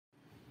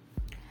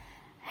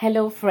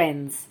Hello,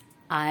 friends.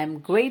 I am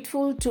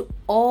grateful to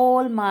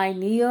all my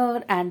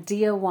near and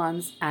dear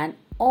ones and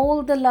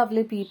all the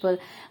lovely people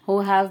who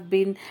have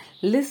been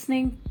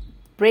listening,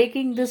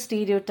 breaking the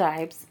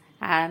stereotypes,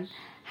 and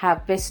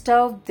have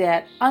bestowed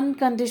their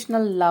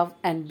unconditional love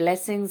and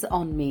blessings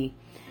on me.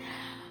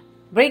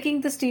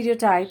 Breaking the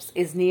Stereotypes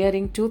is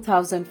nearing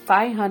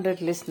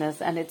 2,500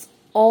 listeners, and it's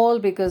all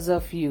because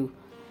of you.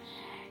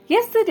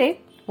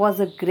 Yesterday was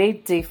a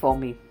great day for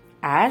me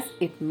as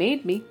it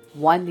made me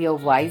 1 year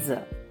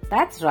wiser.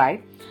 That's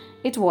right,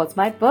 it was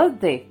my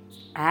birthday,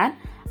 and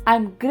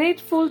I'm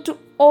grateful to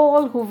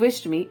all who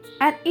wished me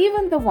and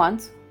even the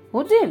ones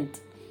who didn't.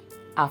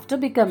 After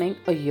becoming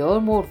a year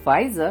more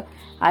wiser,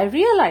 I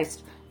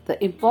realized the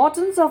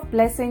importance of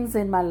blessings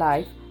in my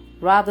life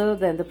rather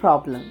than the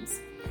problems.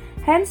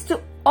 Hence,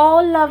 to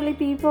all lovely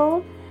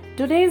people,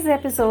 today's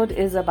episode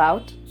is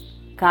about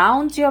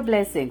count your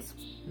blessings,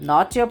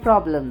 not your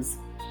problems.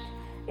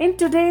 In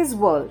today's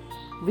world,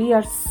 we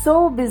are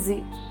so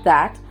busy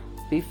that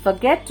we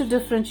forget to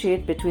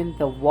differentiate between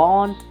the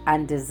want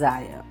and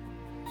desire.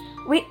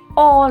 We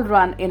all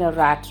run in a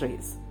rat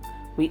race.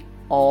 We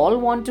all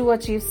want to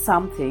achieve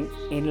something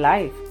in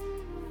life.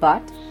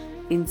 But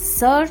in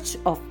search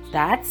of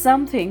that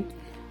something,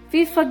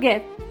 we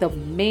forget the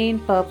main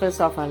purpose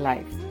of our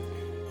life.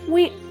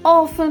 We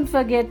often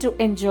forget to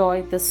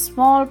enjoy the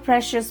small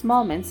precious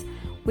moments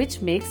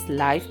which makes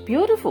life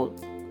beautiful.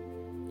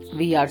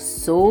 We are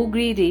so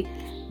greedy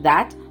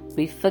that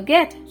we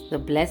forget the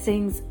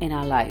blessings in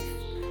our life.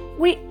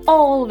 We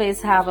always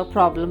have a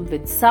problem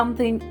with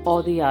something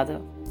or the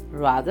other.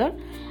 Rather,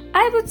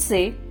 I would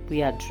say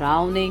we are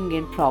drowning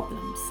in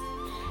problems.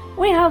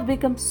 We have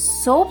become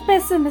so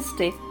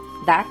pessimistic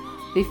that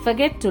we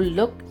forget to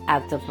look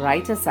at the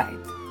brighter side.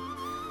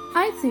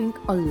 I think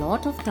a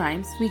lot of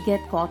times we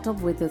get caught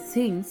up with the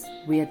things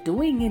we are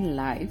doing in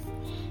life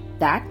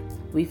that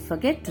we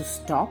forget to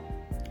stop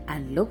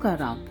and look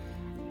around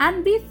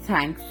and be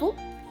thankful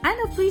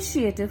and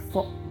appreciative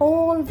for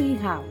all we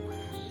have,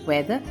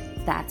 whether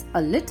that's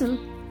a little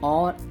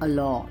or a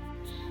lot.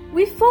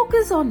 We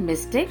focus on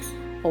mistakes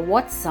or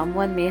what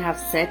someone may have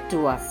said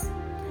to us.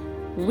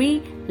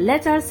 We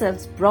let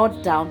ourselves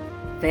brought down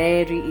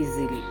very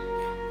easily.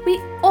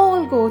 We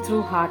all go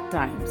through hard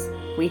times.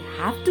 We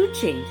have to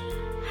change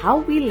how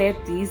we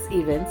let these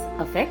events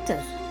affect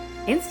us.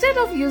 Instead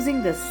of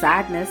using the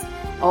sadness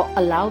or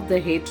allow the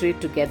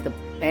hatred to get the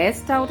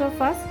best out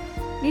of us,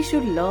 we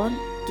should learn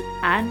to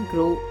and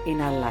grow in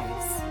our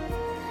lives.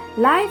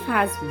 Life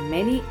has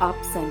many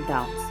ups and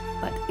downs,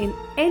 but in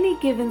any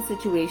given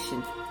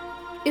situation,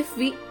 if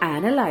we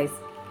analyze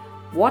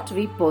what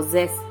we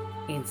possess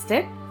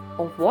instead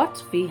of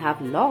what we have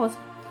lost,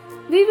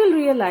 we will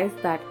realize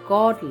that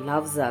God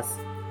loves us,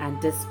 and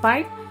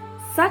despite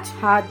such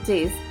hard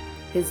days,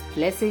 His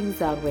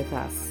blessings are with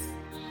us.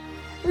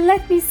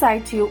 Let me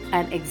cite you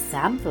an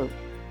example.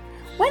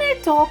 When I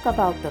talk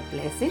about the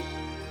blessing,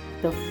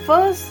 the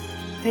first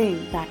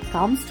thing that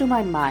comes to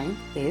my mind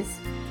is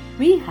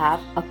we have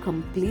a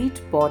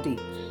complete body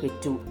with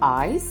 2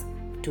 eyes,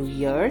 2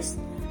 ears,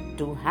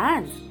 2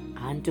 hands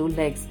and 2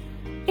 legs.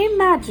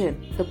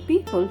 Imagine the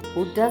people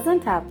who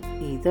doesn't have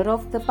either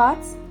of the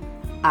parts.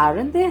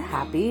 Aren't they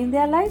happy in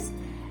their lives?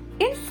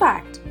 In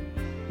fact,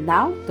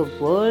 now the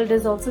world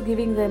is also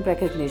giving them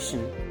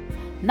recognition.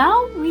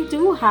 Now we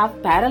do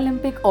have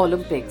Paralympic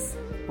Olympics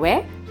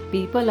where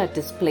people are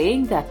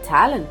displaying their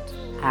talent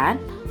and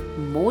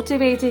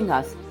motivating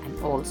us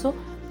and also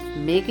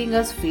making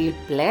us feel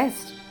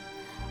blessed.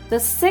 The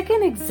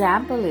second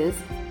example is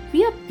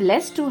we are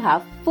blessed to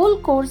have full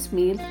course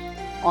meal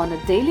on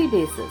a daily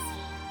basis.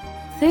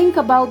 Think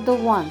about the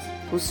ones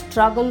who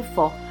struggle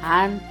for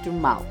hand to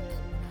mouth.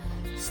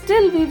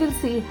 Still we will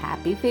see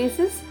happy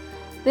faces.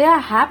 They are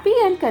happy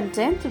and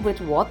content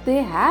with what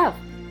they have.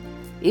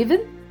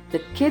 Even the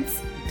kids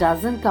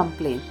doesn't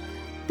complain.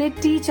 They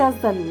teach us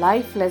the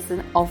life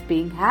lesson of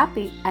being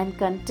happy and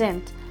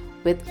content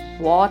with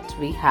what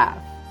we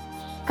have.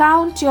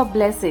 Count your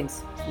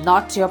blessings,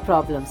 not your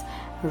problems.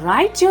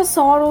 Write your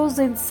sorrows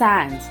in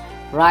sands.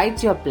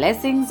 Write your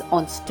blessings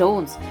on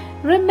stones.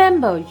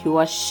 Remember, you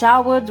are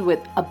showered with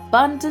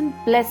abundant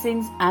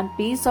blessings and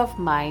peace of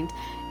mind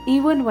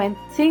even when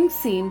things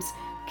seem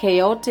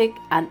chaotic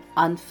and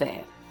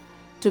unfair.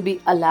 To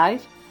be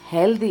alive,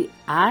 healthy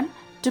and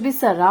to be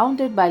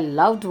surrounded by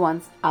loved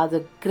ones are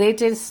the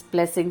greatest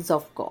blessings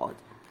of God.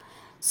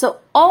 So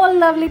all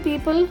lovely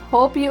people,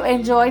 hope you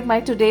enjoyed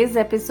my today's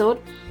episode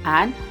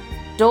and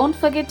don't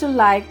forget to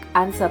like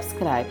and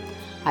subscribe.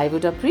 I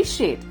would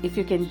appreciate if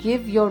you can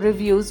give your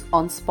reviews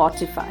on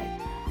Spotify.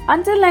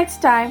 Until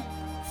next time,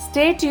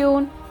 stay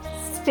tuned,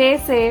 stay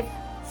safe,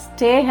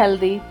 stay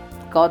healthy.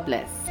 God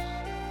bless.